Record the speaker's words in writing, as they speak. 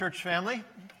Church family,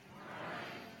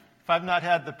 if I've not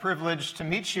had the privilege to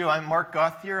meet you, I'm Mark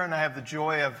Gauthier, and I have the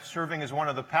joy of serving as one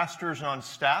of the pastors on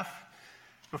staff.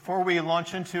 Before we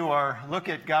launch into our look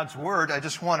at God's Word, I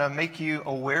just want to make you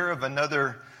aware of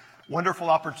another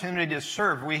wonderful opportunity to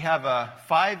serve. We have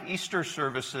 5 Easter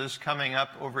services coming up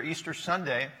over Easter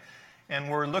Sunday, and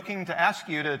we're looking to ask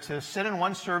you to sit in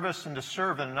one service and to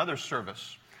serve in another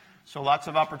service. So lots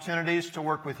of opportunities to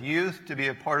work with youth, to be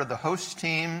a part of the host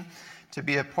team, to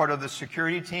be a part of the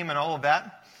security team and all of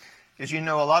that. As you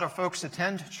know, a lot of folks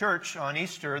attend church on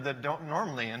Easter that don't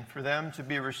normally, and for them to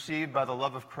be received by the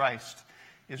love of Christ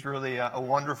is really a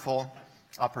wonderful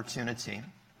opportunity.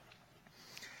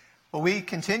 Well, we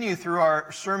continue through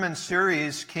our sermon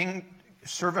series,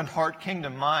 Servant Heart,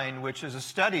 Kingdom Mind, which is a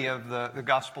study of the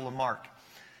Gospel of Mark.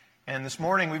 And this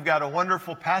morning we've got a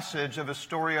wonderful passage of a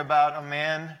story about a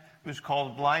man who's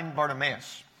called blind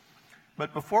Bartimaeus.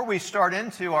 But before we start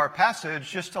into our passage,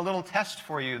 just a little test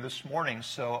for you this morning.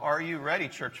 So are you ready,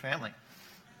 church family?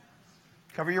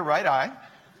 Cover your right eye.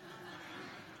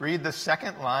 Read the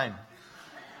second line.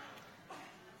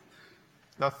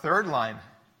 The third line.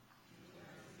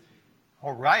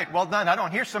 All right, well done. I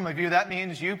don't hear some of you. That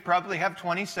means you probably have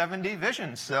 20/70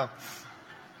 vision. So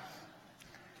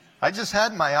I just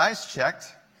had my eyes checked,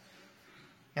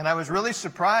 and I was really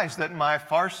surprised that my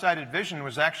far-sighted vision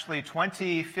was actually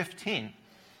 20/15.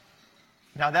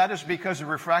 Now that is because of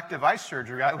refractive eye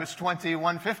surgery. I was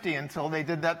 20/150 until they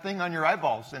did that thing on your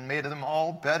eyeballs and made them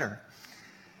all better.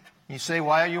 You say,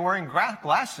 why are you wearing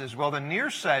glasses? Well, the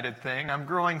nearsighted thing, I'm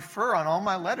growing fur on all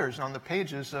my letters on the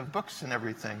pages of books and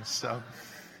everything. So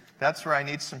that's where I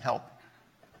need some help.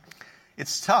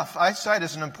 It's tough. Eyesight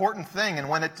is an important thing, and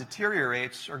when it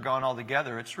deteriorates or gone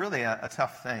altogether, it's really a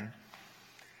tough thing.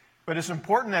 But as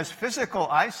important as physical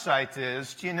eyesight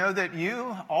is, do you know that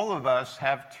all of us,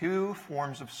 have 2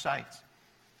 forms of sight?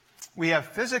 We have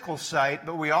physical sight,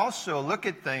 but we also look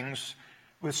at things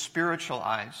with spiritual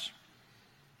eyes.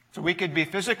 So we could be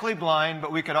physically blind,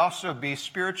 but we could also be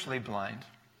spiritually blind.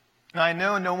 Now, I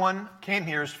know no one came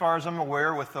here, as far as I'm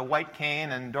aware, with a white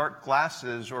cane and dark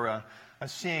glasses or a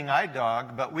seeing eye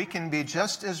dog, but we can be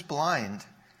just as blind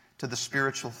to the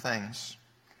spiritual things.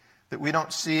 That we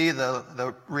don't see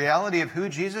the reality of who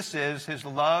Jesus is, His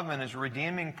love, and His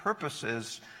redeeming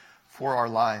purposes for our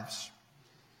lives.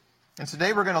 And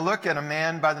today we're going to look at a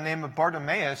man by the name of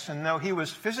Bartimaeus, and though he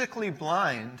was physically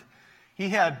blind, he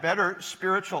had better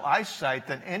spiritual eyesight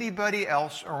than anybody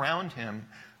else around him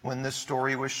when this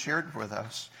story was shared with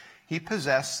us. He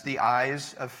possessed the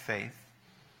eyes of faith.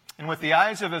 And with the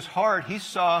eyes of his heart, he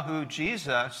saw who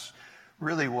Jesus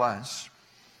really was.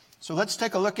 So let's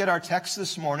take a look at our text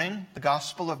this morning, the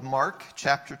Gospel of Mark,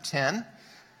 chapter 10,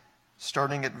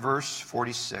 starting at verse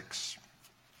 46.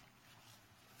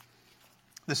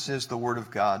 This is the Word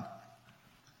of God.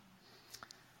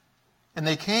 And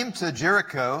they came to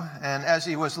Jericho, and as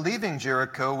he was leaving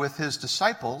Jericho with his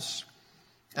disciples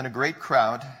and a great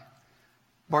crowd,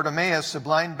 Bartimaeus, a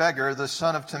blind beggar, the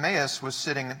son of Timaeus, was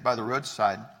sitting by the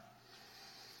roadside.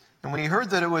 And when he heard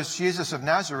that it was Jesus of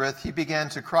Nazareth, he began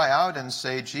to cry out and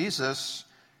say, Jesus,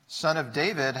 Son of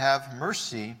David, have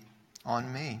mercy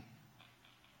on me.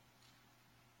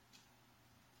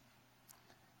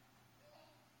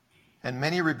 And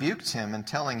many rebuked him and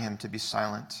telling him to be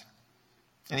silent.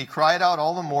 And he cried out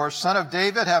all the more, Son of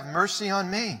David, have mercy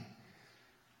on me.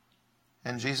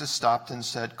 And Jesus stopped and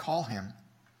said, Call him.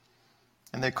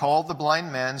 And they called the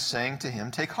blind man, saying to him,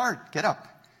 Take heart, get up,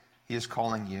 he is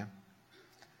calling you.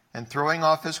 And throwing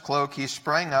off his cloak, he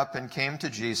sprang up and came to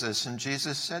Jesus. And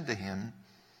Jesus said to him,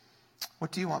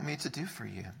 What do you want me to do for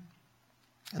you?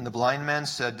 And the blind man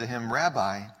said to him,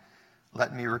 Rabbi,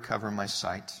 let me recover my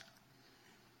sight.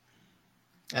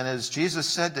 And as Jesus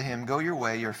said to him, Go your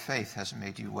way, your faith has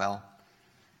made you well.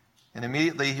 And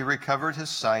immediately he recovered his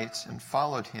sight and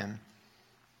followed him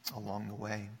along the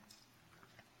way.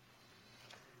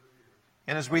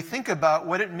 And as we think about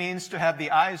what it means to have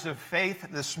the eyes of faith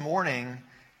this morning,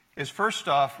 is first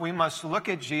off, we must look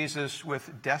at Jesus with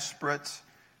desperate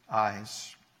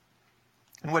eyes.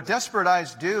 And what desperate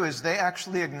eyes do is they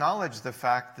actually acknowledge the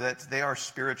fact that they are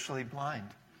spiritually blind.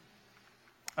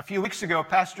 A few weeks ago,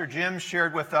 Pastor Jim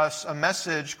shared with us a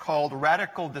message called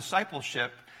Radical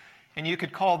Discipleship. And you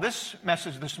could call this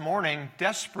message this morning,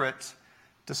 Desperate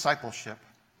Discipleship.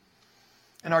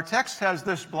 And our text has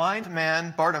this blind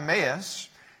man, Bartimaeus,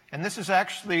 and this is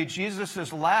actually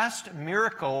Jesus' last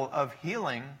miracle of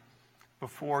healing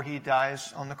before he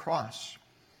dies on the cross.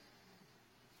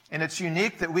 And it's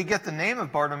unique that we get the name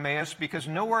of Bartimaeus because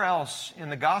nowhere else in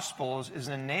the Gospels is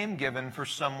a name given for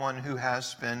someone who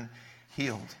has been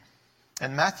healed.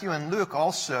 And Matthew and Luke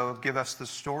also give us the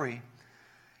story.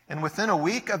 And within a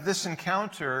week of this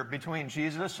encounter between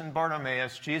Jesus and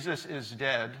Bartimaeus, Jesus is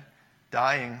dead,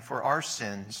 dying for our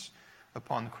sins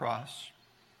upon the cross.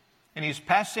 And he's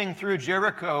passing through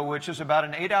Jericho, which is about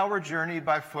an 8-hour journey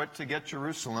by foot to get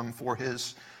Jerusalem for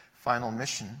his final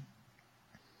mission.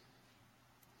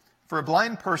 For a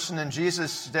blind person in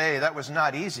Jesus' day, that was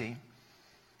not easy.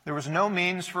 There was no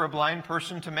means for a blind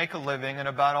person to make a living, and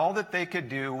about all that they could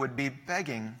do would be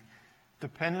begging,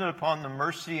 dependent upon the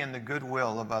mercy and the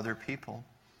goodwill of other people.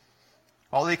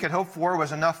 All he could hope for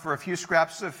was enough for a few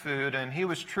scraps of food, and he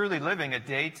was truly living a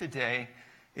day-to-day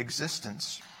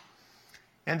existence.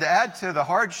 And to add to the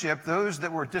hardship, those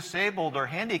that were disabled or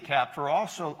handicapped were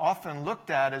also often looked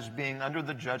at as being under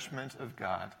the judgment of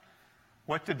God.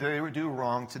 What did they do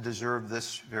wrong to deserve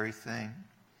this very thing?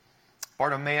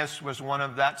 Bartimaeus was one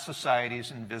of that society's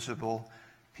invisible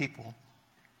people.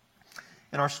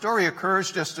 And our story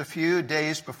occurs just a few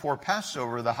days before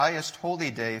Passover, the highest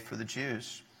holy day for the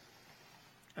Jews.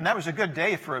 And that was a good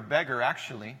day for a beggar,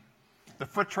 actually. The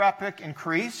foot traffic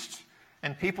increased,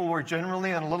 and people were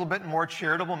generally in a little bit more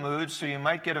charitable mood, so you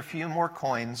might get a few more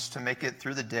coins to make it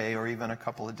through the day or even a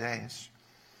couple of days.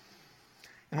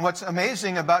 And what's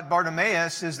amazing about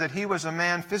Bartimaeus is that he was a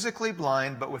man physically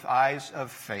blind, but with eyes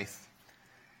of faith.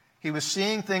 He was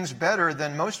seeing things better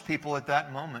than most people at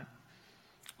that moment.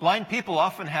 Blind people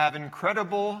often have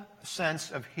incredible sense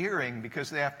of hearing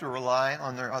because they have to rely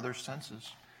on their other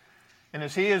senses. And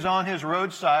as he is on his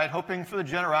roadside, hoping for the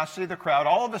generosity of the crowd,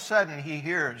 all of a sudden he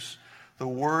hears the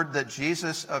word that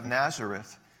Jesus of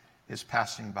Nazareth is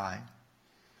passing by.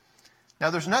 Now,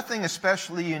 there's nothing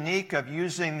especially unique of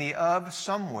using the of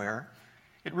somewhere.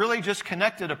 It really just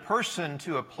connected a person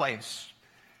to a place.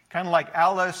 Kind of like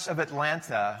Alice of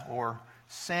Atlanta or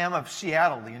Sam of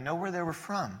Seattle. You know where they were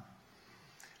from.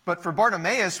 But for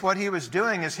Bartimaeus, what he was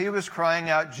doing is he was crying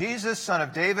out, Jesus, Son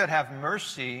of David, have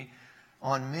mercy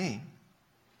on me.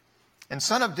 And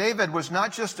Son of David was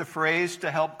not just a phrase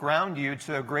to help ground you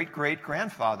to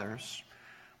great-great-grandfathers.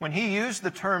 When he used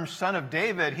the term Son of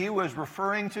David, he was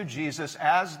referring to Jesus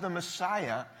as the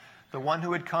Messiah, the one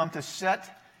who had come to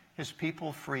set his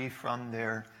people free from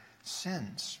their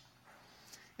sins.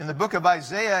 In the book of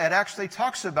Isaiah, it actually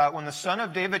talks about when the Son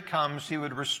of David comes, he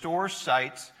would restore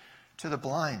sight to the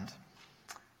blind.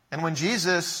 And when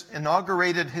Jesus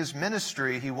inaugurated his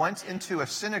ministry, he went into a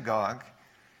synagogue.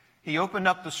 He opened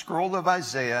up the scroll of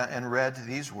Isaiah and read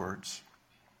these words.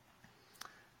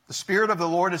 The Spirit of the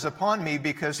Lord is upon me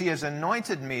because he has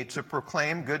anointed me to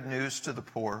proclaim good news to the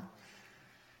poor.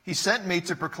 He sent me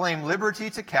to proclaim liberty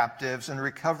to captives and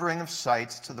recovering of sight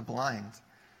to the blind,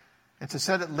 and to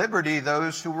set at liberty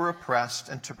those who were oppressed,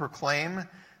 and to proclaim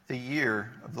the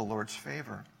year of the Lord's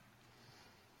favor.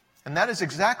 And that is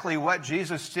exactly what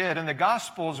Jesus did. In the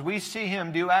Gospels, we see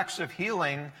him do acts of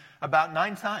healing about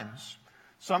 9 times.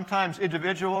 Sometimes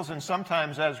individuals and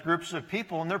sometimes as groups of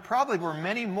people. And there probably were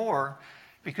many more,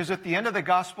 because at the end of the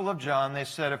Gospel of John, they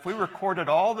said if we recorded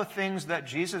all the things that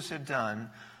Jesus had done,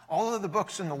 all of the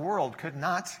books in the world could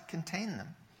not contain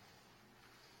them.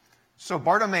 So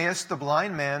Bartimaeus, the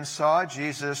blind man, saw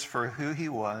Jesus for who he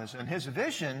was, and his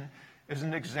vision is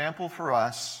an example for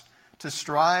us to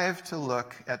strive to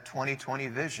look at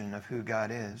 20/20 vision of who God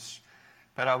is,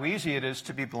 but how easy it is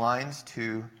to be blind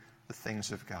to the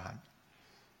things of God.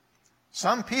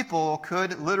 Some people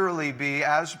could literally be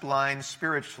as blind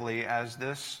spiritually as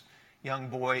this young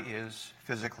boy is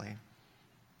physically.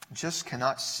 Just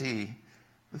cannot see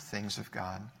the things of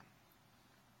God.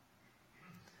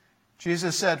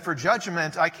 Jesus said, for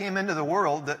judgment I came into the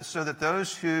world so that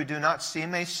those who do not see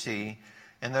may see,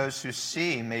 and those who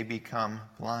see may become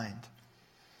blind.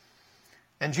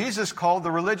 And Jesus called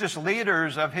the religious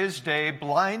leaders of his day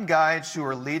blind guides who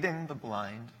are leading the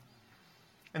blind.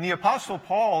 And the Apostle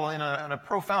Paul, in a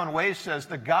profound way, says,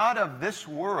 the God of this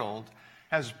world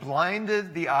has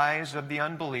blinded the eyes of the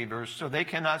unbelievers so they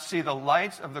cannot see the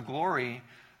light of the glory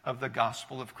of the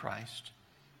gospel of Christ.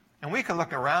 And we can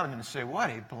look around and say,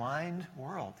 what a blind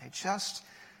world. They just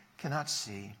cannot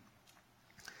see.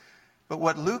 But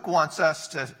what Luke wants us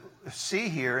to see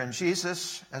here, and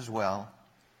Jesus as well,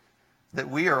 that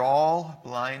we are all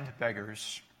blind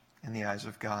beggars in the eyes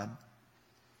of God.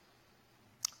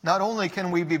 Not only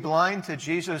can we be blind to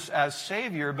Jesus as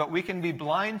Savior, but we can be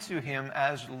blind to him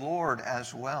as Lord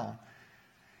as well.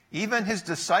 Even his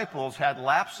disciples had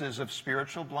lapses of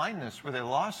spiritual blindness where they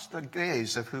lost the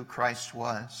gaze of who Christ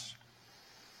was.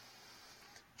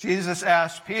 Jesus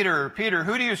asked Peter, Peter,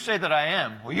 who do you say that I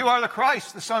am? Well, you are the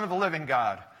Christ, the Son of the living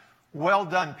God. Well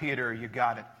done, Peter, you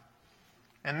got it.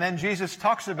 And then Jesus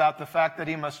talks about the fact that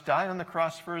he must die on the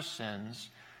cross for his sins,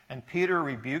 And Peter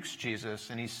rebukes Jesus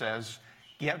and he says,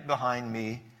 "Get behind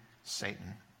me,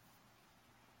 Satan."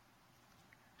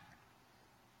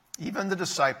 Even the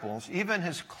disciples, even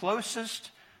his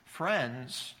closest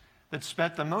friends that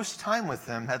spent the most time with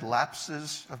him had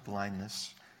lapses of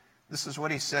blindness. This is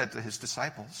what he said to his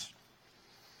disciples.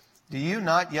 "Do you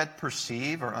not yet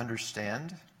perceive or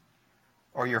understand?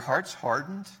 Are your hearts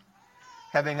hardened?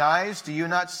 Having eyes, do you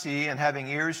not see? And having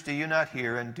ears, do you not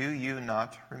hear? And do you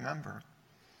not remember?"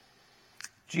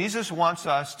 Jesus wants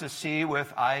us to see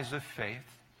with eyes of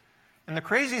faith. And the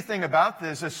crazy thing about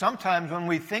this is sometimes when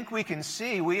we think we can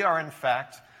see, we are in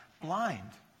fact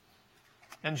blind.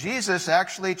 And Jesus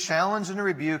actually challenged and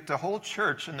rebuked the whole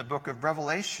church in the book of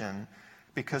Revelation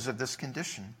because of this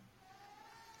condition.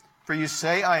 "For you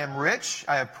say, 'I am rich,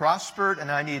 I have prospered, and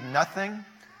I need nothing,'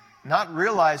 not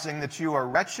realizing that you are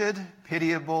wretched,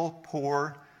 pitiable,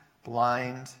 poor,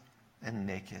 blind, and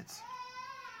naked."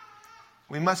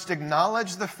 We must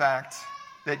acknowledge the fact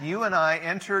that you and I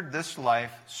entered this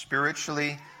life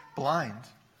spiritually blind.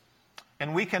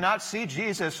 And we cannot see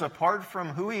Jesus apart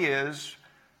from who he is,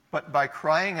 but by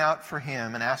crying out for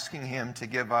him and asking him to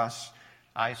give us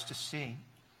eyes to see.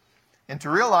 And to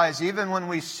realize even when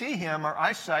we see him, our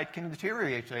eyesight can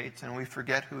deteriorate and we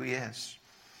forget who he is.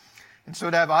 And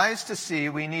so to have eyes to see,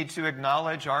 we need to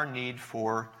acknowledge our need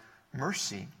for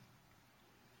mercy.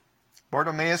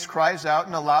 Bartimaeus cries out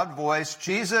in a loud voice,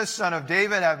 "Jesus, Son of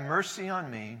David, have mercy on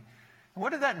me." And what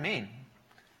did that mean?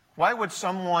 Why would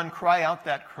someone cry out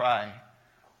that cry?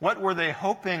 What were they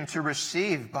hoping to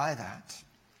receive by that?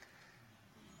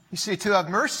 You see, to have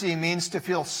mercy means to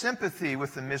feel sympathy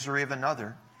with the misery of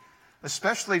another,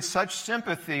 especially such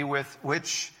sympathy with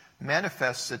which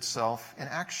manifests itself in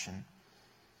action.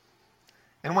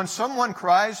 And when someone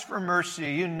cries for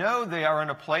mercy, you know they are in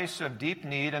a place of deep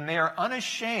need and they are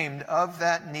unashamed of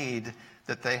that need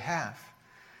that they have.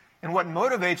 And what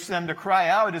motivates them to cry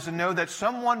out is to know that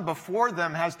someone before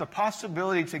them has the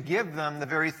possibility to give them the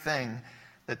very thing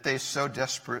that they so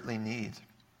desperately need.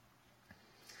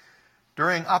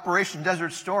 During Operation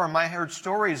Desert Storm, I heard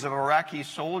stories of Iraqi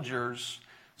soldiers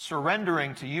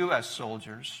surrendering to U.S.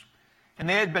 soldiers. And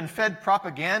they had been fed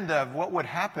propaganda of what would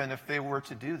happen if they were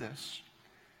to do this.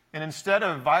 And instead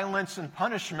of violence and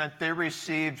punishment, they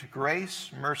received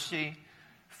grace, mercy,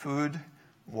 food,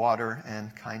 water,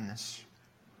 and kindness.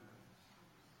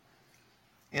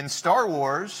 In Star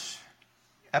Wars,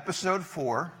 Episode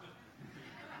 4,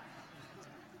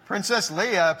 Princess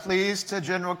Leia pleads to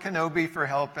General Kenobi for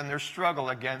help in their struggle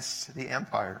against the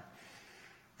Empire.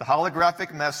 The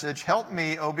holographic message, "Help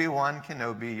me, Obi-Wan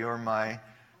Kenobi, you're my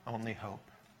only hope."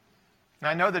 And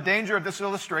I know the danger of this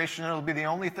illustration. It'll be the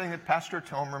only thing that Pastor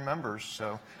Tome remembers.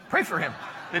 So pray for him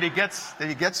that he gets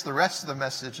the rest of the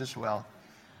message as well.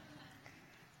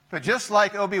 But just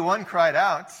like Obi-Wan cried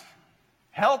out,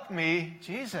 "Help me,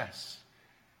 Jesus.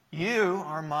 You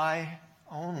are my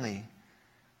only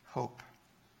hope."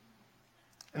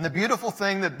 And the beautiful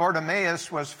thing that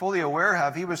Bartimaeus was fully aware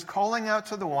of, he was calling out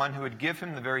to the one who would give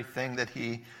him the very thing that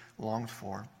he longed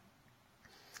for.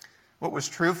 What was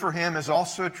true for him is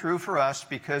also true for us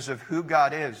because of who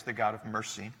God is, the God of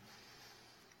mercy.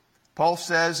 Paul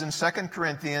says in 2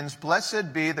 Corinthians,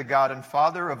 "Blessed be the God and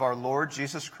Father of our Lord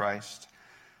Jesus Christ,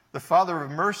 the Father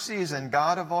of mercies and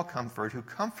God of all comfort, who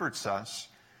comforts us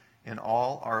in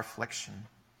all our affliction."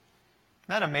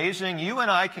 Isn't that amazing? You and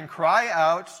I can cry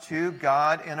out to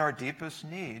God in our deepest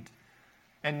need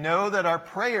and know that our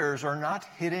prayers are not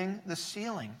hitting the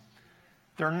ceiling.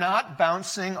 They're not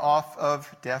bouncing off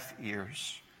of deaf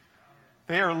ears.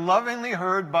 They are lovingly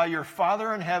heard by your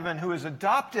Father in heaven, who has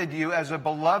adopted you as a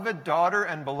beloved daughter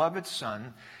and beloved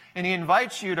son, and he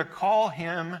invites you to call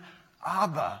him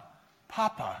Abba,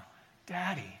 Papa,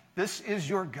 Daddy. This is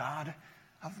your God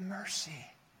of mercy.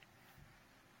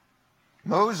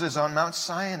 Moses on Mount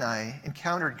Sinai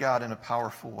encountered God in a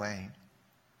powerful way.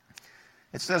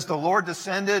 It says, "The Lord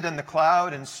descended in the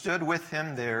cloud and stood with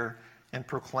him there and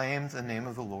proclaimed the name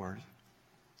of the Lord.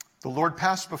 The Lord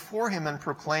passed before him and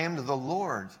proclaimed, the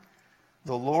Lord,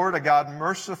 a God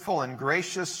merciful and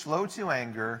gracious, slow to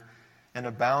anger, and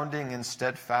abounding in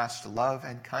steadfast love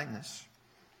and kindness,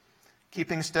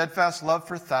 keeping steadfast love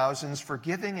for thousands,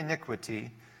 forgiving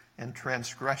iniquity and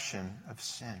transgression of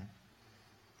sin."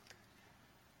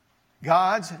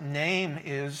 God's name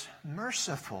is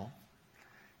merciful.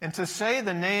 And to say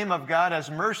the name of God as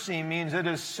mercy means it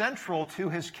is central to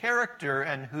his character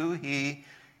and who he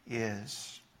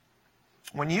is.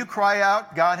 When you cry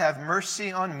out, "God, have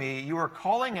mercy on me," you are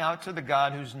calling out to the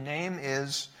God whose name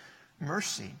is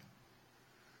mercy.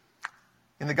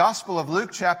 In the Gospel of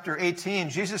Luke chapter 18,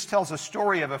 Jesus tells a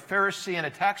story of a Pharisee and a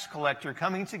tax collector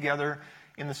coming together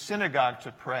in the synagogue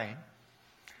to pray.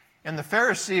 And the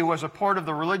Pharisee was a part of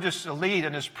the religious elite,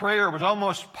 and his prayer was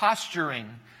almost posturing,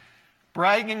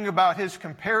 bragging about his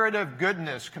comparative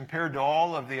goodness compared to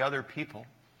all of the other people.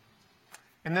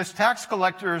 And this tax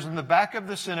collector is in the back of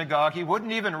the synagogue. He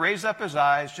wouldn't even raise up his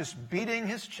eyes, just beating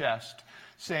his chest,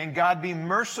 saying, God, be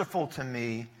merciful to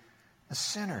me, a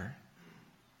sinner.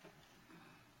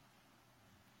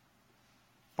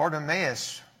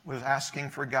 Bartimaeus was asking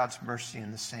for God's mercy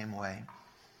in the same way.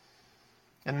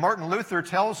 And Martin Luther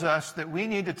tells us that we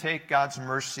need to take God's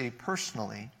mercy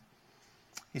personally.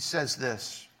 He says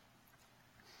this: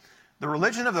 the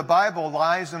religion of the Bible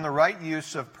lies in the right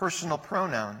use of personal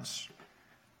pronouns.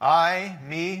 I,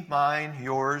 me, mine,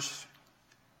 yours,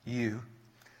 you.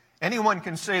 Anyone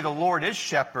can say the Lord is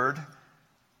shepherd,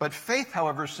 but faith,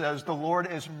 however, says the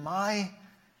Lord is my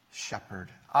shepherd.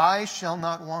 I shall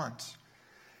not want.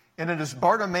 And it is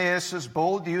Bartimaeus'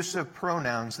 bold use of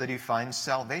pronouns that he finds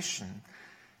salvation.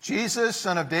 Jesus,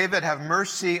 Son of David, have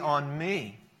mercy on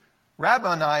me.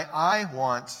 Rabboni, I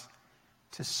want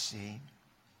to see.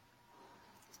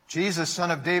 Jesus,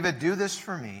 Son of David, do this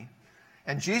for me.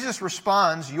 And Jesus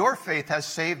responds, your faith has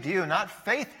saved you, not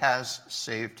faith has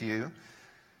saved you.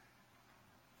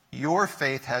 Your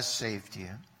faith has saved you.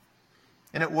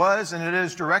 And it was and it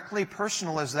is directly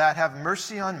personal as that. Have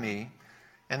mercy on me.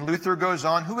 And Luther goes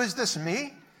on, who is this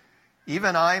me?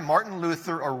 Even I, Martin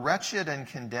Luther, a wretched and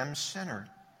condemned sinner.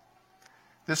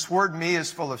 This word me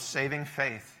is full of saving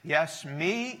faith. Yes,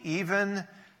 me, even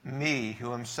me,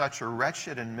 who am such a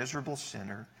wretched and miserable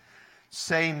sinner.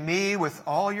 Say me with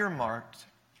all your might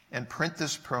and print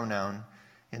this pronoun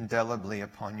indelibly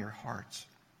upon your heart.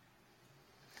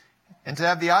 And to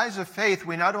have the eyes of faith,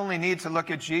 we not only need to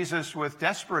look at Jesus with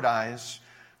desperate eyes,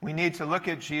 we need to look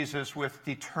at Jesus with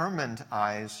determined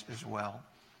eyes as well.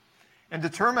 And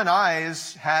determined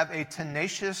eyes have a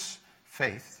tenacious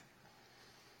faith.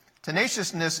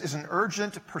 Tenaciousness is an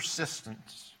urgent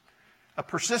persistence. A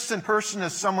persistent person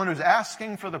is someone who's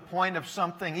asking for the point of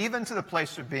something, even to the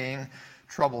place of being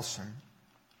troublesome.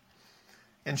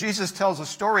 And Jesus tells a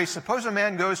story. Suppose a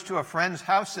man goes to a friend's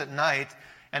house at night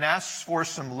and asks for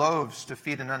some loaves to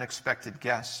feed an unexpected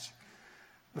guest.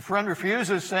 The friend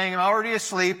refuses, saying, I'm already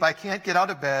asleep. I can't get out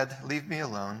of bed. Leave me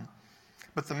alone.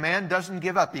 But the man doesn't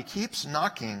give up. He keeps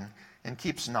knocking and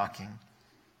keeps knocking.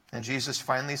 And Jesus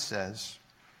finally says,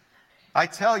 I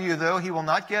tell you, though he will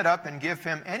not get up and give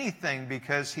him anything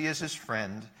because he is his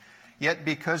friend, yet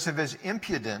because of his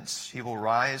impudence, he will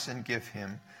rise and give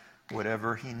him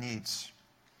whatever he needs.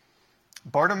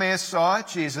 Bartimaeus saw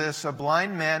Jesus, a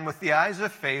blind man with the eyes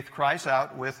of faith, cries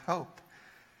out with hope.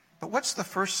 But what's the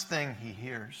first thing he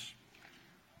hears?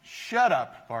 Shut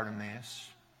up, Bartimaeus.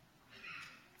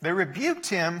 They rebuked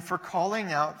him for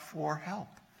calling out for help.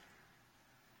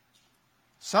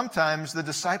 Sometimes the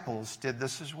disciples did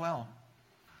this as well.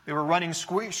 They were running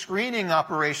screening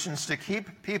operations to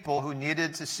keep people who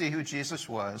needed to see who Jesus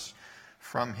was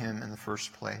from him in the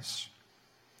first place.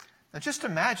 Now just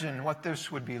imagine what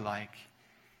this would be like.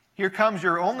 Here comes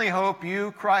your only hope.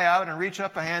 You cry out and reach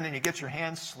up a hand and you get your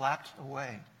hand slapped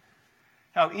away.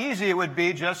 How easy it would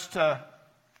be just to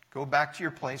go back to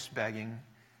your place begging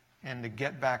and to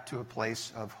get back to a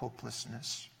place of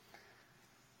hopelessness.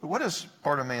 But what does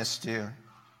Bartimaeus do?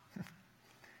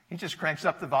 He just cranks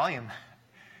up the volume.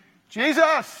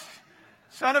 Jesus,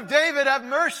 Son of David, have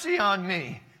mercy on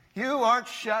me. You aren't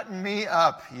shutting me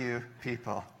up, you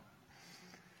people.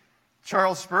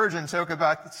 Charles Spurgeon spoke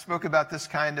about this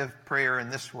kind of prayer in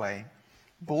this way.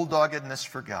 Bulldoggedness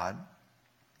for God.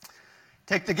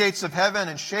 Take the gates of heaven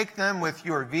and shake them with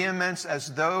your vehemence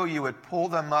as though you would pull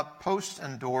them up, post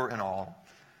and door and all.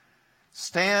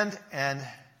 Stand and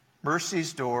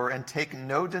mercy's door and take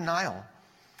no denial.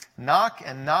 Knock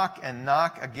and knock and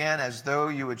knock again as though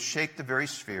you would shake the very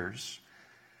spheres.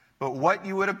 But what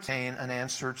you would obtain an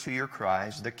answer to your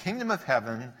cries. The kingdom of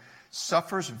heaven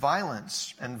suffers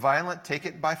violence, and violent take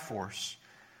it by force.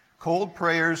 Cold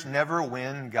prayers never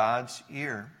win God's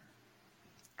ear.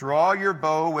 Draw your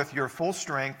bow with your full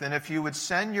strength, and if you would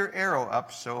send your arrow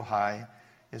up so high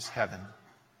as heaven.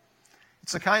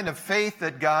 It's a kind of faith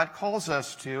that God calls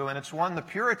us to, and it's one the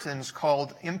Puritans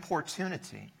called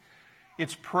importunity.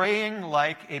 It's praying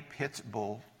like a pit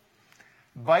bull,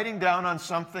 biting down on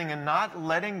something and not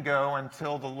letting go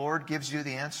until the Lord gives you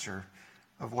the answer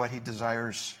of what he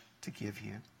desires to give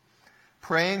you.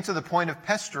 Praying to the point of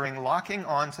pestering, locking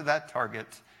on to that target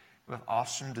with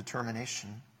awesome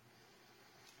determination.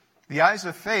 The eyes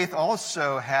of faith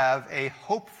also have a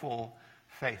hopeful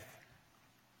faith.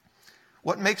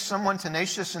 What makes someone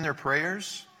tenacious in their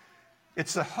prayers?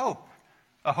 It's a hope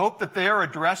a hope that they are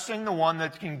addressing the one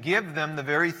that can give them the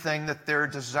very thing that they're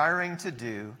desiring to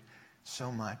do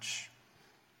so much.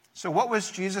 So what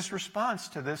was Jesus' response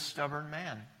to this stubborn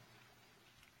man?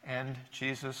 And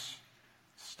Jesus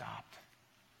stopped.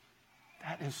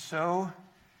 That is so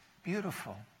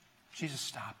beautiful. Jesus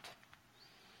stopped.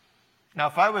 Now,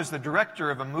 if I was the director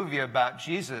of a movie about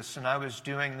Jesus and I was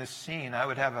doing this scene, I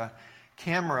would have a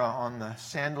camera on the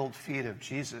sandaled feet of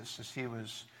Jesus as he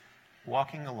was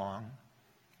walking along.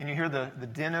 And you hear the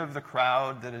din of the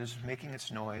crowd that is making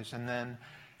its noise. And then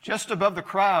just above the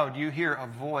crowd, you hear a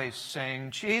voice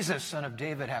saying, "Jesus, Son of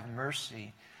David, have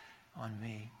mercy on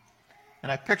me."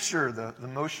 And I picture the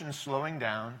motion slowing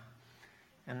down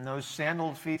and those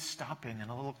sandaled feet stopping in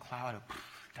a little cloud of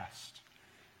dust.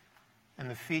 And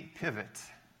the feet pivot,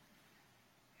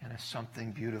 and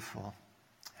something beautiful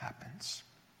happens.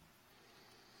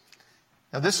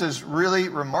 Now, this is really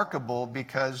remarkable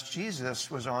because Jesus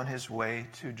was on his way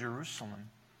to Jerusalem.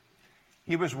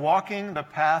 He was walking the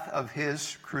path of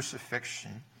his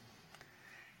crucifixion.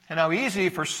 And how easy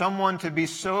for someone to be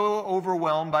so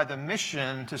overwhelmed by the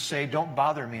mission to say, "Don't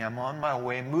bother me, I'm on my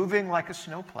way," moving like a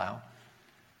snowplow.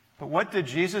 But what did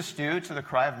Jesus do to the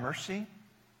cry of mercy?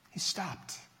 He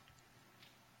stopped.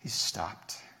 He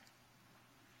stopped.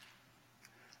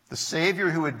 The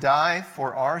Savior who would die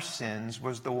for our sins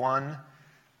was the one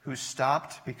who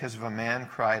stopped because of a man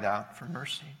cried out for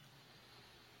mercy.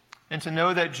 And to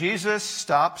know that Jesus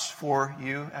stops for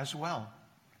you as well.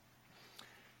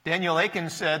 Daniel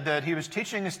Aiken said that he was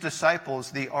teaching his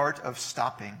disciples the art of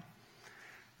stopping.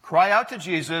 Cry out to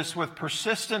Jesus with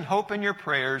persistent hope in your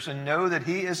prayers and know that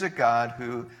he is a God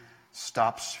who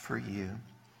stops for you.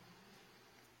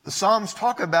 The Psalms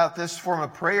talk about this form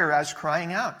of prayer as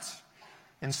crying out.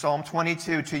 In Psalm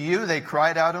 22, "To you they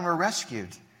cried out and were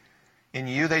rescued. In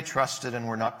you they trusted and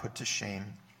were not put to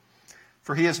shame.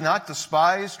 For he has not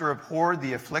despised or abhorred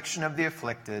the affliction of the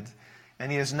afflicted,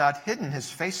 and he has not hidden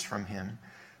his face from him,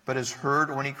 but has heard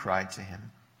when he cried to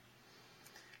him."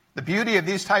 The beauty of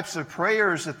these types of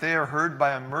prayers is that they are heard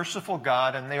by a merciful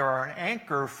God, and they are an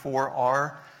anchor for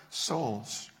our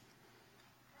souls.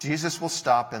 Jesus will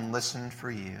stop and listen for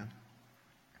you.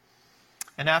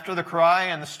 And after the cry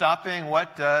and the stopping,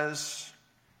 what does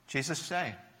Jesus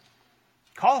say?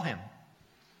 Call him.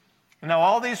 And now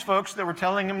all these folks that were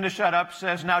telling him to shut up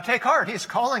says, "Now take heart, he's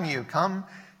calling you. Come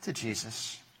to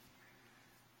Jesus."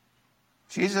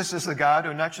 Jesus is the God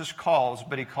who not just calls,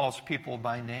 but he calls people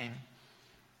by name.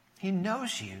 He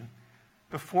knows you.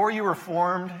 Before you were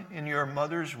formed in your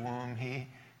mother's womb, he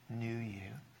knew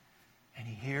you. And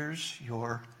he hears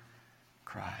your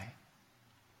cry.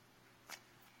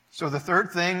 So the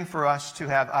third thing for us to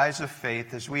have eyes of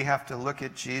faith is we have to look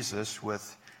at Jesus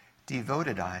with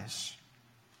devoted eyes.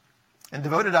 And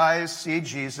devoted eyes see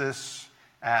Jesus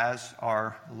as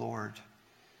our Lord.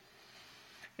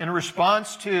 In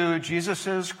response to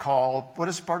Jesus' call, what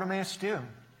does Bartimaeus do?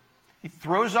 He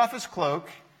throws off his cloak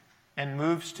and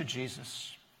moves to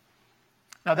Jesus.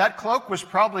 Now, that cloak was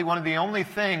probably one of the only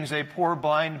things a poor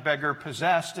blind beggar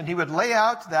possessed, and he would lay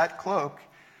out that cloak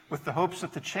with the hopes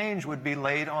that the change would be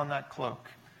laid on that cloak.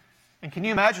 And can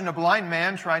you imagine a blind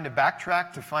man trying to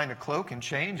backtrack to find a cloak and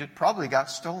change? It probably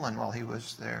got stolen while he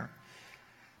was there.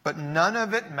 But none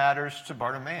of it matters to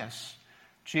Bartimaeus.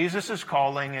 Jesus is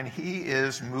calling, and he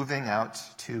is moving out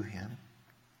to him.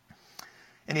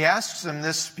 And he asks him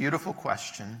this beautiful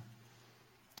question: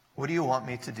 "What do you want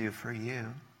me to do for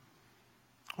you?"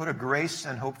 What a grace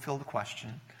and hope-filled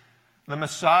question. The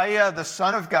Messiah, the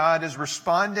Son of God, is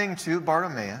responding to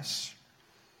Bartimaeus.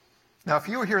 Now, if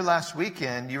you were here last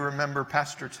weekend, you remember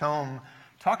Pastor Tome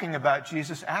talking about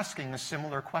Jesus asking a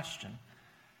similar question.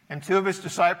 And two of his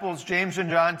disciples, James and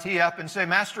John, tee up and say,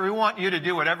 "Master, we want you to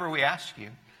do whatever we ask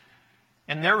you."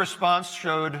 And their response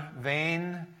showed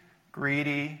vain,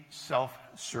 greedy,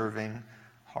 self-serving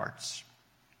hearts.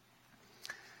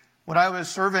 When I was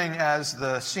serving as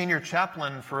the senior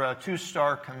chaplain for a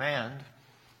 2-star command,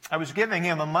 I was giving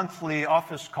him a monthly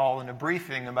office call and a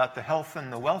briefing about the health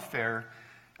and the welfare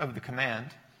of the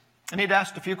command. And he'd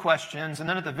asked a few questions, and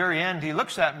then at the very end, he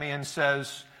looks at me and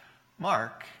says,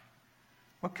 "Mark,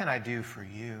 what can I do for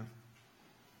you?"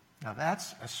 Now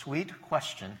that's a sweet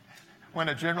question when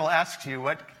a general asks you,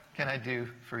 "What can I do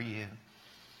for you?"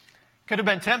 Could have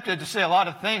been tempted to say a lot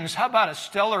of things. How about a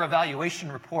stellar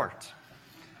evaluation report?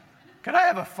 Could I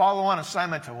have a follow-on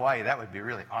assignment to Hawaii? That would be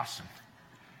really awesome.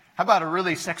 How about a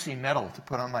really sexy medal to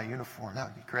put on my uniform? That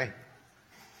would be great.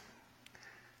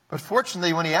 But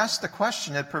fortunately, when he asked the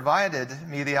question, it provided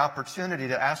me the opportunity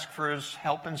to ask for his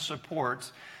help and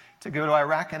support to go to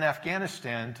Iraq and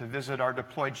Afghanistan to visit our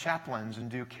deployed chaplains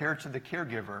and do care to the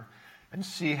caregiver and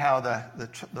see how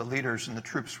the leaders and the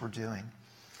troops were doing.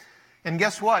 And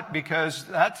guess what? Because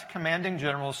that commanding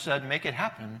general said, make it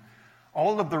happen,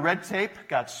 all of the red tape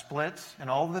got split and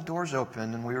all of the doors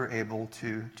opened, and we were able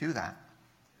to do that.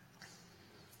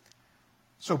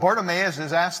 So Bartimaeus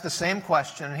is asked the same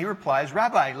question, and he replies,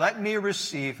 Rabbi, let me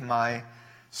receive my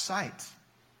sight.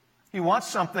 He wants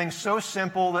something so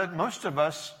simple that most of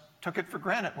us took it for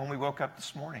granted when we woke up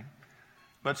this morning,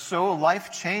 but so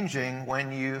life-changing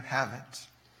when you have it.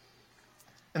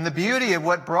 And the beauty of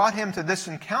what brought him to this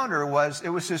encounter was it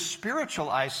was his spiritual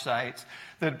eyesight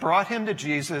that brought him to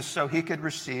Jesus so he could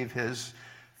receive his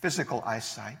physical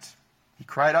eyesight. He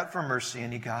cried out for mercy,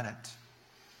 and he got it.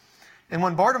 And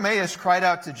when Bartimaeus cried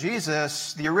out to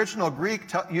Jesus, the original Greek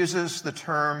uses the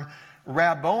term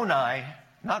Rabboni,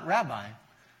 not rabbi,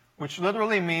 which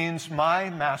literally means my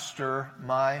master,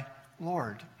 my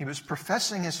Lord. He was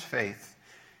professing his faith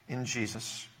in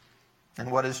Jesus.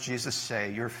 And what does Jesus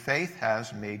say? Your faith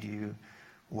has made you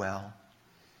well.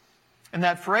 And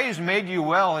that phrase, made you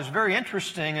well, is very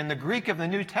interesting. In the Greek of the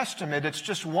New Testament, it's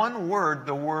just one word,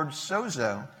 the word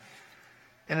sozo.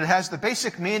 And it has the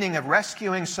basic meaning of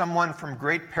rescuing someone from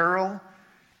great peril,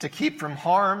 to keep from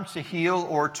harm, to heal,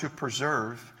 or to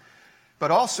preserve.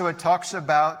 But also it talks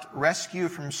about rescue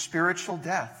from spiritual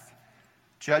death,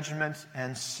 judgment,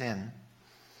 and sin.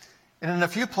 And in a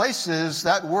few places,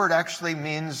 that word actually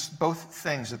means both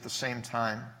things at the same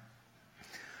time.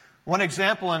 One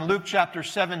example in Luke chapter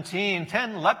 17,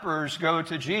 10 lepers go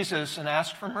to Jesus and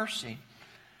ask for mercy.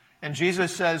 And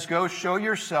Jesus says, go show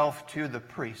yourself to the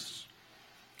priests.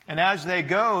 And as they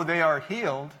go, they are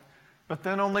healed, but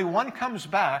then only one comes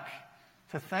back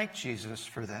to thank Jesus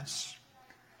for this.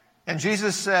 And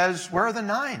Jesus says, where are the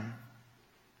 9?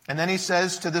 And then he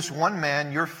says to this one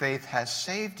man, your faith has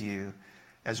saved you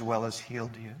as well as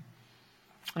healed you.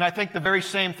 And I think the very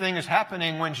same thing is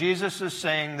happening when Jesus is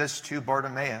saying this to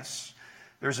Bartimaeus.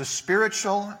 There's a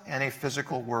spiritual and a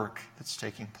physical work that's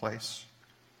taking place.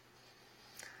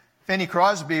 Fanny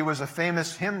Crosby was a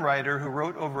famous hymn writer who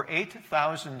wrote over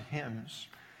 8,000 hymns.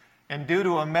 And due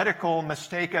to a medical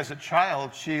mistake as a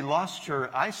child, she lost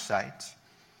her eyesight.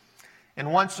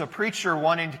 And once a preacher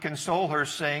wanting to console her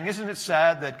saying, isn't it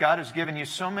sad that God has given you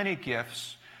so many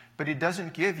gifts, but he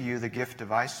doesn't give you the gift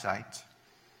of eyesight?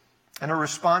 And her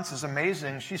response is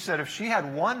amazing. She said if she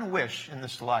had one wish in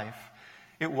this life,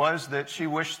 it was that she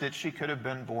wished that she could have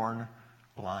been born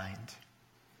blind.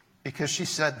 Because she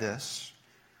said this,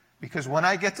 because when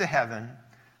I get to heaven,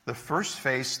 the first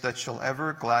face that shall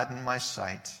ever gladden my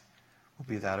sight will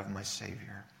be that of my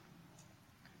Savior.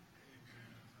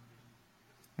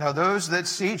 Now those that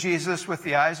see Jesus with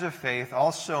the eyes of faith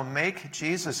also make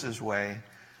Jesus' way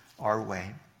our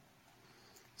way.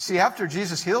 See, after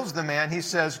Jesus heals the man, he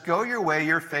says, go your way,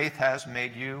 your faith has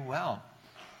made you well.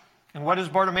 And what does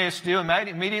Bartimaeus do?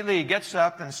 Immediately he gets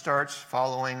up and starts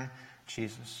following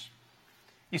Jesus.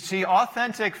 You see,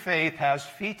 authentic faith has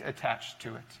feet attached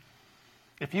to it.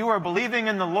 If you are believing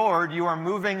in the Lord, you are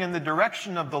moving in the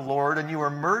direction of the Lord, and you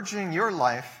are merging your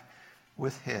life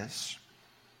with his.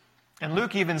 And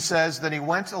Luke even says that he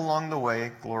went along the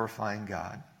way glorifying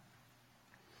God.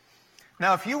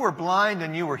 Now, if you were blind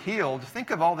and you were healed, think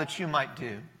of all that you might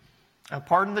do. Now,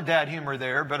 pardon the dad humor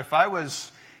there, but if I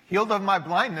was healed of my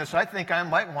blindness, I think I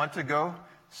might want to go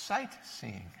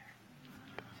sightseeing.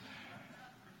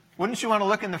 Wouldn't you want to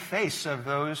look in the face of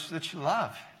those that you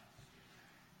love?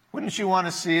 Wouldn't you want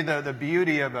to see the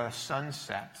beauty of a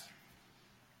sunset?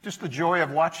 Just the joy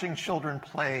of watching children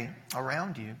play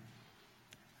around you.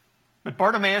 But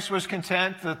Bartimaeus was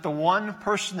content that the one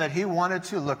person that he wanted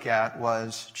to look at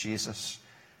was Jesus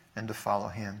and to follow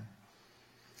him.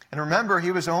 And remember,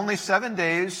 he was only 7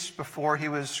 days before he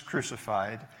was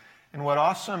crucified. And what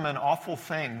awesome and awful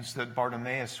things that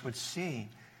Bartimaeus would see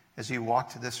as he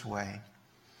walked this way.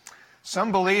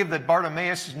 Some believe that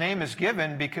Bartimaeus' name is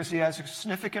given because he has a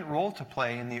significant role to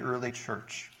play in the early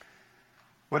church.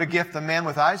 What a gift the man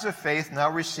with eyes of faith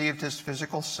now received his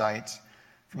physical sight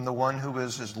from the one who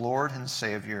was his Lord and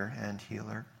Savior and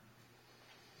healer.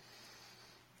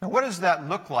 Now, what does that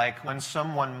look like when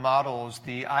someone models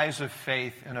the eyes of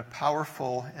faith in a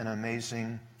powerful and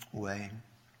amazing way?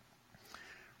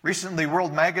 Recently,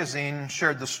 World Magazine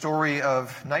shared the story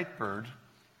of Nightbird.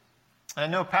 I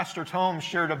know Pastor Tom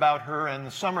shared about her in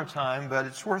the summertime, but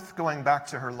it's worth going back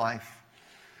to her life.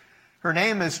 Her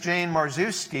name is Jane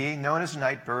Marzuski, known as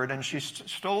Nightbird, and she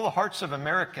stole the hearts of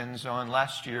Americans on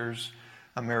last year's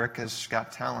America's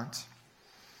Got Talent.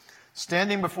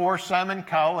 Standing before Simon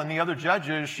Cowell and the other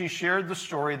judges, she shared the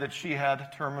story that she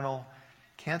had terminal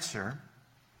cancer.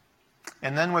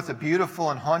 And then with a beautiful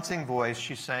and haunting voice,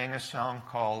 she sang a song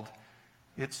called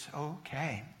it's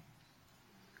okay.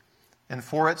 And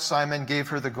for it, Simon gave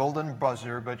her the golden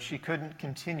buzzer, but she couldn't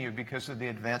continue because of the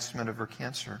advancement of her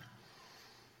cancer.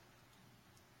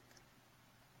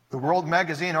 The World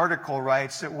Magazine article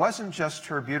writes, it wasn't just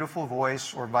her beautiful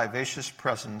voice or vivacious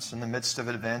presence in the midst of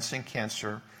advancing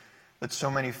cancer that so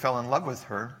many fell in love with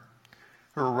her.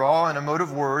 Her raw and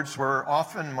emotive words were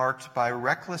often marked by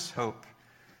reckless hope.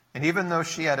 And even though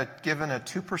she had given a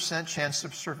 2% chance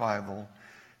of survival,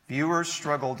 viewers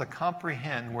struggled to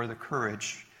comprehend where the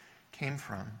courage came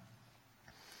from.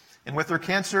 And with her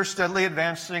cancer steadily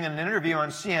advancing, an interview on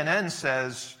CNN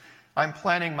says, I'm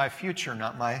planning my future,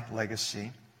 not my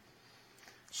legacy.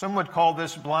 Some would call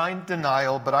this blind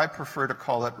denial, but I prefer to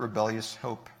call it rebellious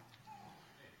hope.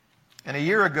 And a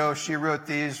year ago, she wrote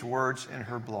these words in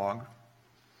her blog.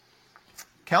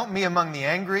 Count me among the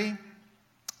angry,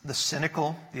 the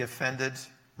cynical, the offended,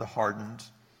 the hardened.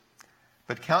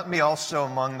 But count me also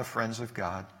among the friends of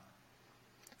God.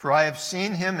 For I have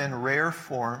seen him in rare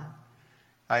form.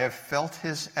 I have felt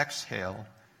his exhale,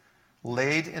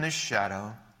 laid in his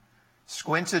shadow,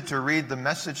 squinted to read the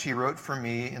message he wrote for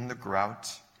me in the grout.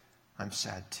 I'm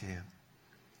sad too.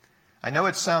 I know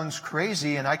it sounds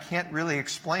crazy and I can't really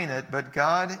explain it, but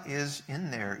God is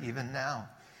in there even now.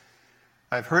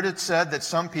 I've heard it said that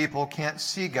some people can't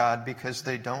see God because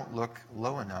they don't look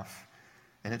low enough.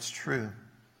 And it's true.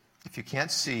 If you can't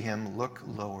see him, look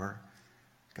lower.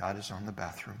 God is on the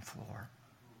bathroom floor.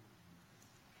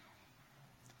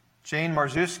 Jane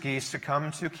Marzuski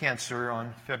succumbed to cancer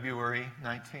on February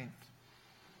 19th.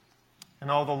 And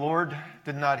although the Lord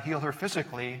did not heal her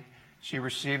physically, she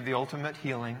received the ultimate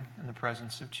healing in the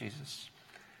presence of Jesus.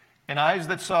 And eyes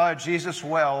that saw Jesus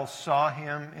well saw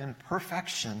him in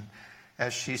perfection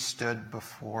as she stood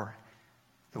before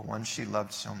the one she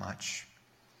loved so much.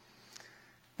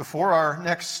 Before our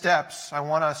next steps, I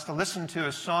want us to listen to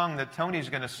a song that Tony's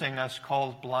going to sing us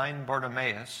called Blind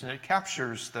Bartimaeus. And it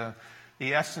captures the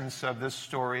essence of this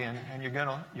story, and you're going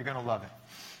to love it.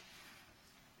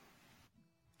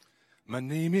 My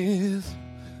name is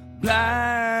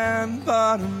Blind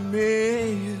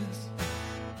Bartimaeus.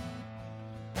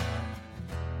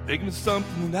 Begging for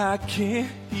something that I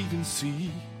can't even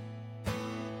see.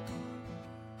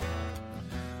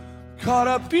 Caught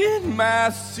up in my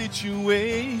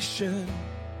situation,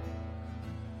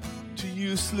 too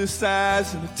useless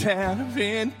eyes in a town of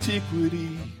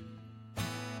antiquity.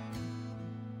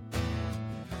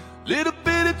 Little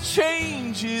bit of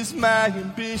change is my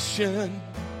ambition.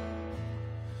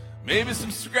 Maybe some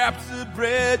scraps of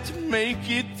bread to make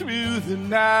it through the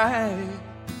night.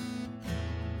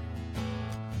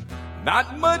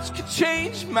 Not much could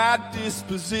change my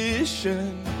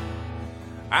disposition.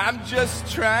 I'm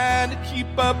just trying to keep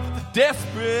up with the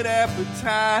desperate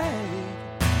appetite.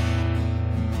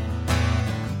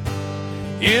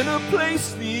 In a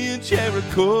place near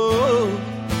Jericho,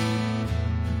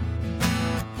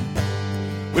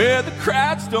 where the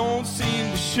crowds don't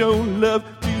seem to show love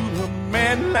to a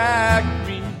man like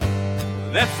me.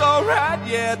 That's alright,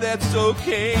 yeah, that's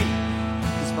okay,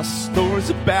 'cause my story's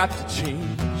about to change.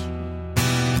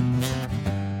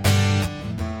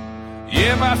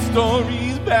 Yeah, my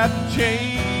story's about to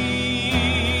change,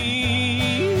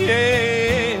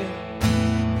 yeah.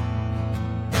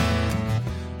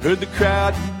 Heard the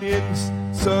crowd witness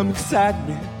some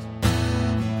excitement.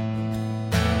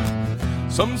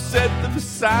 Some said the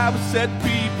Messiah would set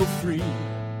people free.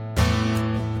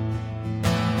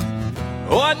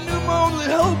 Oh, I knew my only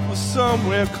hope was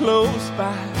somewhere close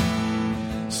by.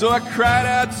 So I cried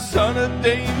out, Son of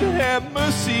David, have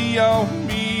mercy on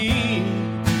me.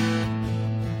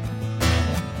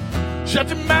 Shut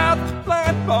your mouth,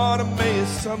 blind Bartimaeus,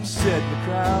 some said in the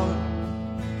crowd.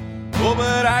 Oh,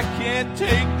 but I can't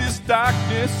take this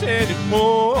darkness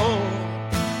anymore.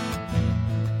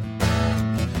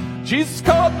 Jesus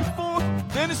called me forth,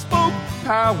 then he spoke with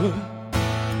power.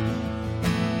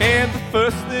 And the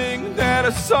first thing that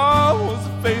I saw was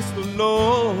the face of the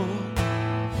Lord.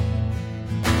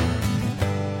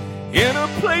 In a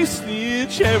place near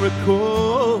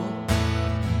Jericho,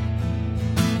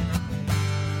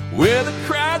 where the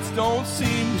crowds don't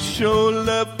seem to show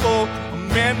love for a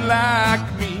man like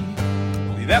me.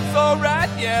 Well, that's alright,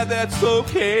 yeah, that's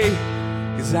okay,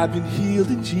 'cause I've been healed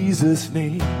in Jesus'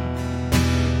 name.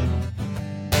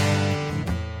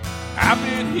 I've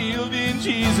been healed in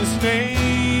Jesus' name,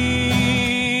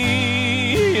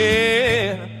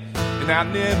 yeah, and I'll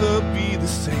never be the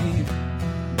same.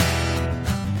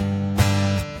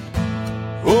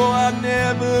 Oh, I'll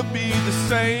never be the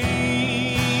same,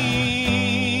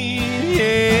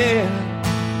 yeah.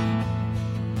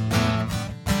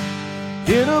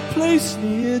 In a place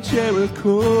near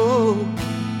Jericho,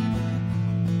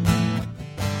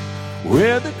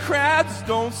 where the crowds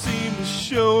don't seem to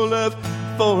show love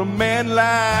for a man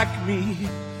like me.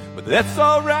 But that's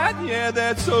alright, yeah,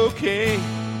 that's okay,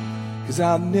 'cause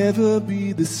I'll never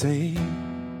be the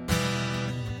same.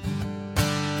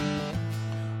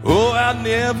 Oh, I'll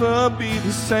never be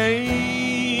the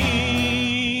same.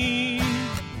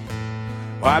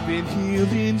 I've been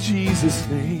healed in Jesus'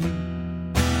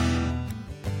 name.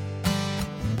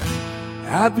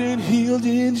 I've been healed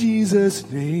in Jesus'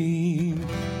 name.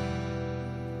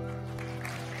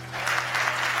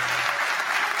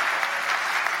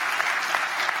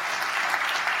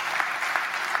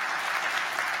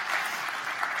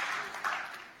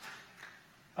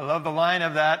 I love the line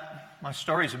of that, my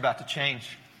story's about to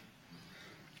change.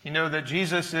 You know that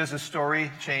Jesus is a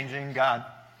story-changing God.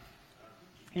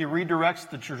 He redirects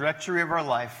the trajectory of our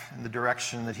life in the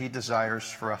direction that He desires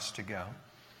for us to go.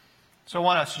 So I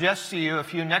want to suggest to you a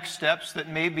few next steps that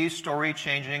may be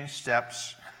story-changing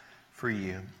steps for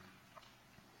you.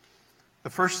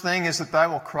 The first thing is that I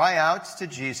will cry out to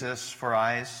Jesus for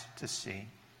eyes to see.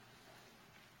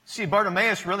 See,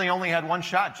 Bartimaeus really only had one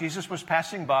shot. Jesus was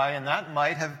passing by, and that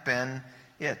might have been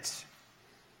it.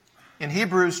 In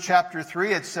Hebrews chapter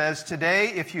 3, it says,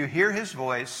 "Today, if you hear His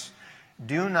voice,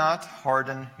 do not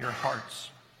harden your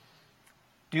hearts."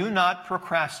 Do not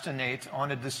procrastinate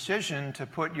on a decision to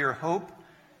put your hope,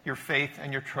 your faith,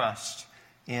 and your trust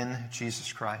in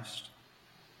Jesus Christ.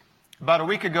 About a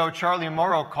week ago, Charlie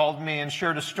Morrow called me and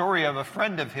shared a story of a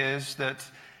friend of his that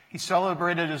he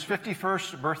celebrated his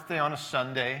 51st birthday on a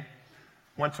Sunday,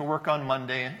 went to work on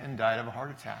Monday, and died of a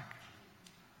heart attack.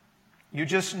 You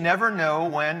just never know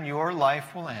when your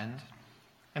life will end.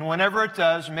 And whenever it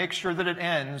does, make sure that it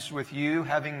ends with you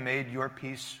having made your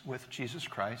peace with Jesus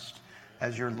Christ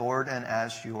as your Lord and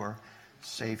as your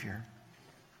Savior.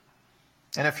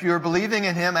 And if you're believing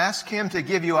in Him, ask Him to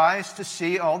give you eyes to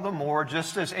see all the more,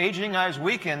 just as aging eyes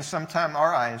weaken, sometimes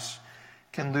our eyes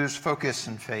can lose focus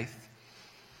and faith.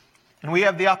 And we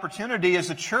have the opportunity as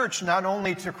a church not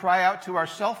only to cry out to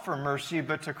ourselves for mercy,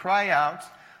 but to cry out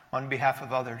on behalf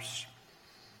of others.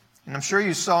 And I'm sure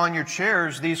you saw in your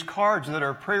chairs these cards that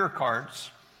are prayer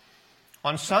cards.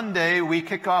 On Sunday, we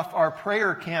kick off our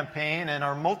prayer campaign and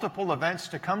our multiple events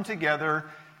to come together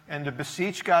and to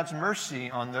beseech God's mercy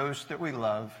on those that we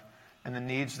love and the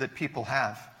needs that people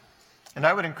have. And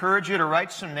I would encourage you to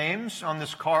write some names on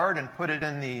this card and put it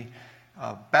in the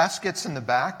baskets in the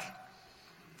back,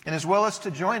 and as well as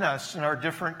to join us in our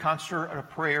different concert of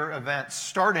prayer events,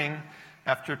 starting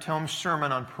after Tom's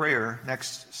sermon on prayer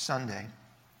next Sunday.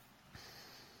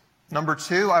 Number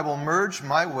 2, I will merge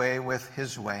my way with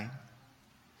His way.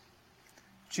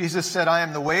 Jesus said, "I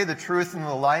am the way, the truth, and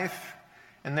the life,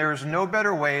 and there is no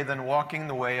better way than walking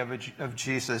the way of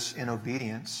Jesus in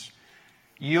obedience,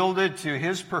 yielded to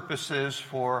His purposes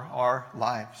for our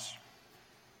lives."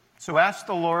 So ask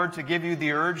the Lord to give you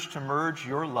the urge to merge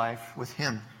your life with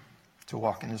Him, to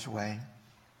walk in His way.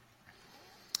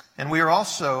 And we are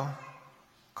also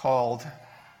called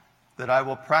that I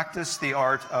will practice the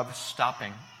art of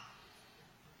stopping.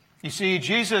 You see,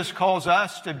 Jesus calls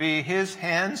us to be His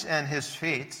hands and His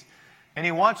feet, and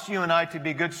He wants you and I to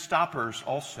be good stoppers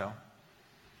also.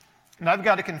 And I've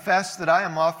got to confess that I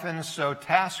am often so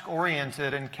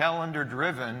task-oriented and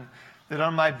calendar-driven that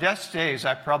on my best days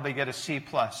I probably get a C+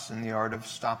 in the art of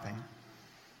stopping.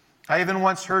 I even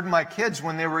once heard my kids,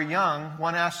 when they were young,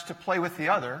 one asked to play with the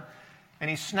other, and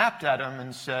he snapped at him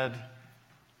and said,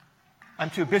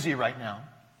 "I'm too busy right now."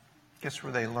 Guess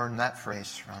where they learned that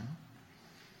phrase from?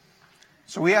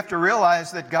 So we have to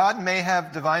realize that God may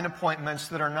have divine appointments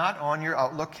that are not on your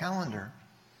Outlook calendar.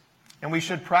 And we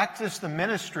should practice the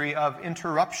ministry of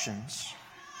interruptions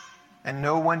and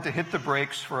know when to hit the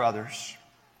brakes for others.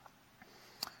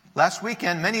 Last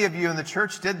weekend, many of you in the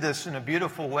church did this in a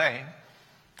beautiful way.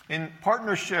 In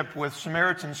partnership with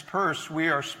Samaritan's Purse, we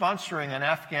are sponsoring an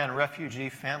Afghan refugee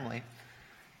family.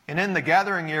 And in the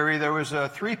gathering area, there was a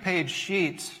 3-page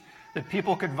sheet that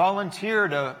people could volunteer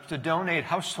to donate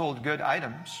household good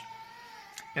items.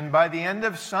 And by the end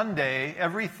of Sunday,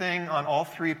 everything on all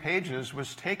 3 pages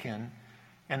was taken,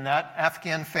 and that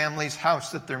Afghan family's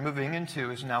house that they're moving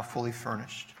into is now fully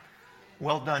furnished.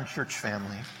 Well done, church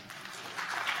family.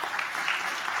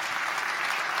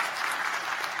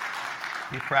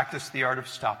 We practice the art of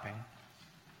stopping.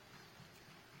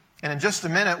 And in just a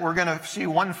minute, we're going to see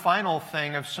one final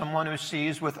thing of someone who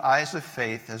sees with eyes of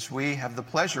faith as we have the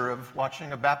pleasure of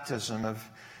watching a baptism of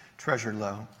Treasure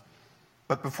Low.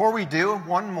 But before we do,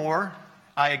 one more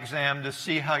eye exam to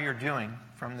see how you're doing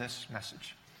from this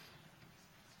message.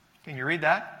 Can you read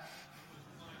that?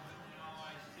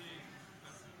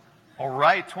 All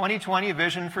right, 2020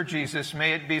 vision for Jesus.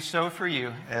 May it be so for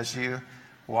you as you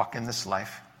walk in this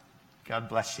life. God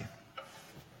bless you.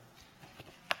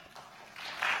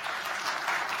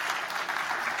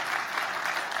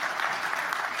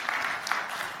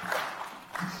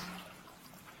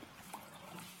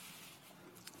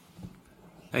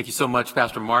 Thank you so much,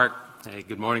 Pastor Mark. Hey,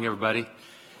 good morning, everybody.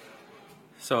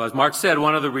 So as Mark said,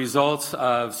 one of the results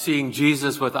of seeing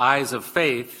Jesus with eyes of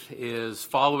faith is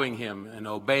following him and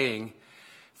obeying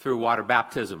through water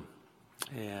baptism.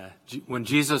 When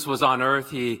Jesus was on earth,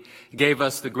 he gave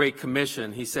us the Great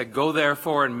Commission. He said, "Go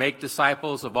therefore and make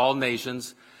disciples of all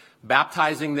nations,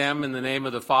 baptizing them in the name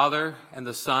of the Father and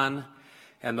the Son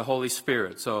and the Holy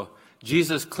Spirit." So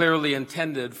Jesus clearly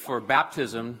intended for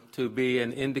baptism to be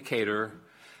an indicator,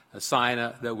 a sign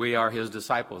that we are his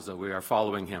disciples, that we are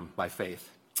following him by faith.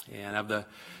 And I have the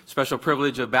special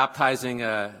privilege of baptizing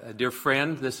a dear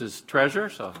friend. This is Treasure,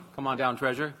 so come on down,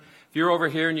 Treasure. If you're over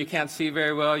here and you can't see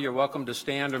very well, you're welcome to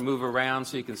stand or move around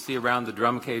so you can see around the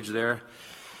drum cage there.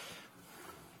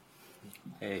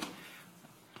 Hey,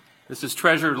 this is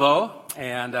Treasure Lowe,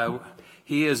 and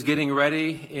he is getting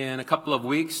ready in a couple of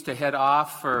weeks to head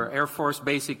off for Air Force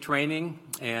basic training.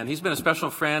 And he's been a special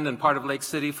friend and part of Lake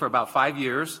City for about 5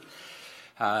 years.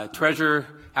 Treasure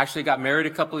actually got married a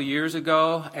couple of years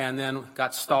ago and then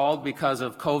got stalled because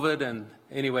of COVID. And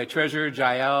anyway, Treasure,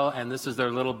 Jael, and this is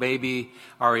their little baby,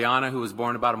 Ariana, who was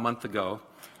born about a month ago.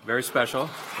 Very special.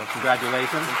 So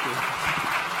congratulations.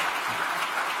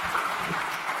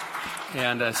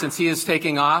 And since he is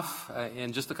taking off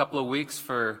in just a couple of weeks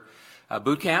for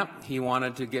boot camp, he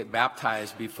wanted to get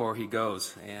baptized before he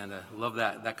goes. And love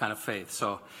that kind of faith.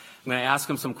 So I'm going to ask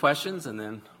him some questions and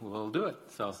then we'll do it.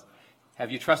 So have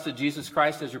you trusted Jesus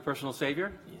Christ as your personal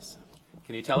Savior? Yes.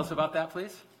 Can you tell us about that,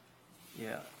 please?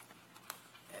 Yeah.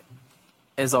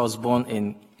 As I was born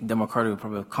in Democratic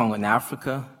Republic of Congo in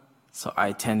Africa, so I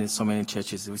attended so many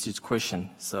churches which is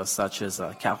Christian, so such as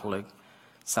Catholic,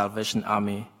 Salvation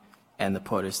Army, and the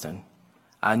Protestant.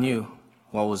 I knew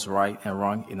what was right and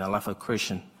wrong in the life of a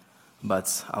Christian,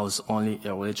 but I was only a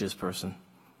religious person.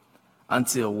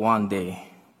 Until one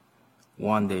day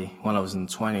when I was in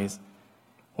the 20s,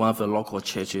 one of the local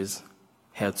churches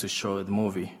had to show the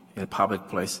movie in a public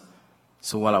place.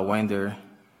 So while I went there,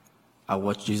 I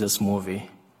watched Jesus' movie.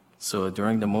 So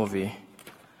during the movie,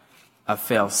 I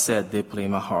felt sad deeply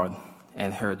in my heart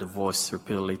and heard the voice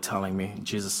repeatedly telling me,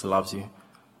 Jesus loves you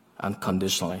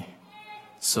unconditionally.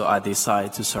 So I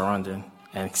decided to surrender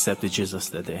and accepted Jesus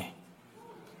that day.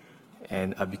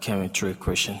 And I became a true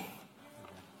Christian.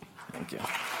 Thank you.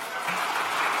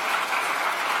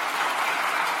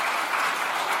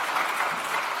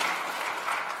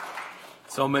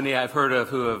 So many I've heard of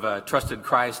who have trusted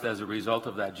Christ as a result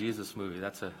of that Jesus movie.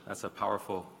 That's a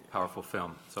powerful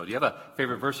film. So do you have a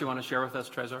favorite verse you want to share with us,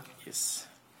 Trezor? Yes.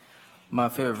 My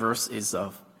favorite verse is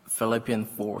of Philippians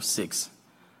 4:6.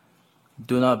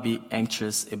 Do not be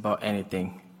anxious about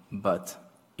anything, but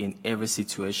in every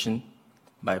situation,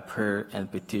 by prayer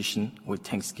and petition with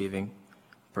thanksgiving,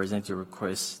 present your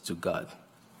requests to God.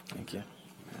 Thank you.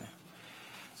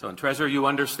 So in Treasure, you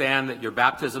understand that your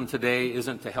baptism today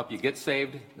isn't to help you get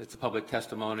saved. It's a public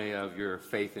testimony of your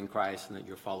faith in Christ and that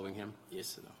you're following him. Yes,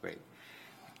 sir. Great.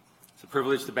 It's a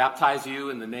privilege to baptize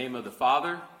you in the name of the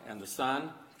Father and the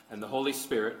Son and the Holy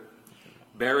Spirit,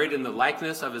 buried in the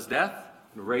likeness of his death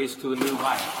and raised to a new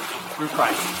life through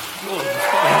Christ.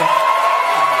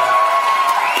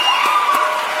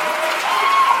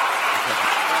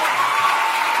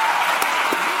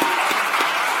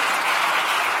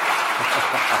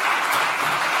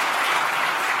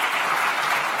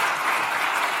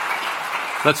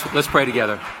 Let's pray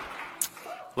together.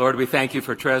 Lord, we thank you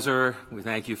for Trezor. We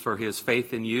thank you for his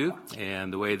faith in you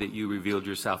and the way that you revealed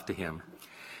yourself to him.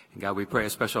 And God, we pray a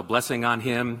special blessing on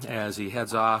him as he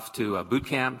heads off to boot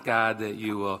camp. God, that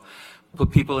you will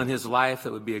put people in his life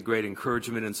that would be a great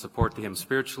encouragement and support to him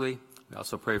spiritually. We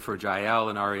also pray for Jael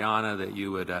and Ariana that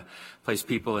you would place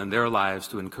people in their lives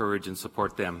to encourage and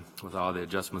support them with all the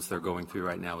adjustments they're going through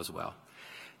right now as well.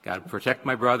 God, protect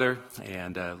my brother,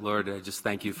 and Lord, I just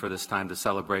thank you for this time to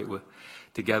celebrate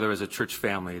together as a church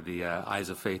family the eyes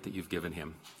of faith that you've given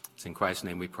him. It's in Christ's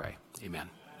name we pray. Amen.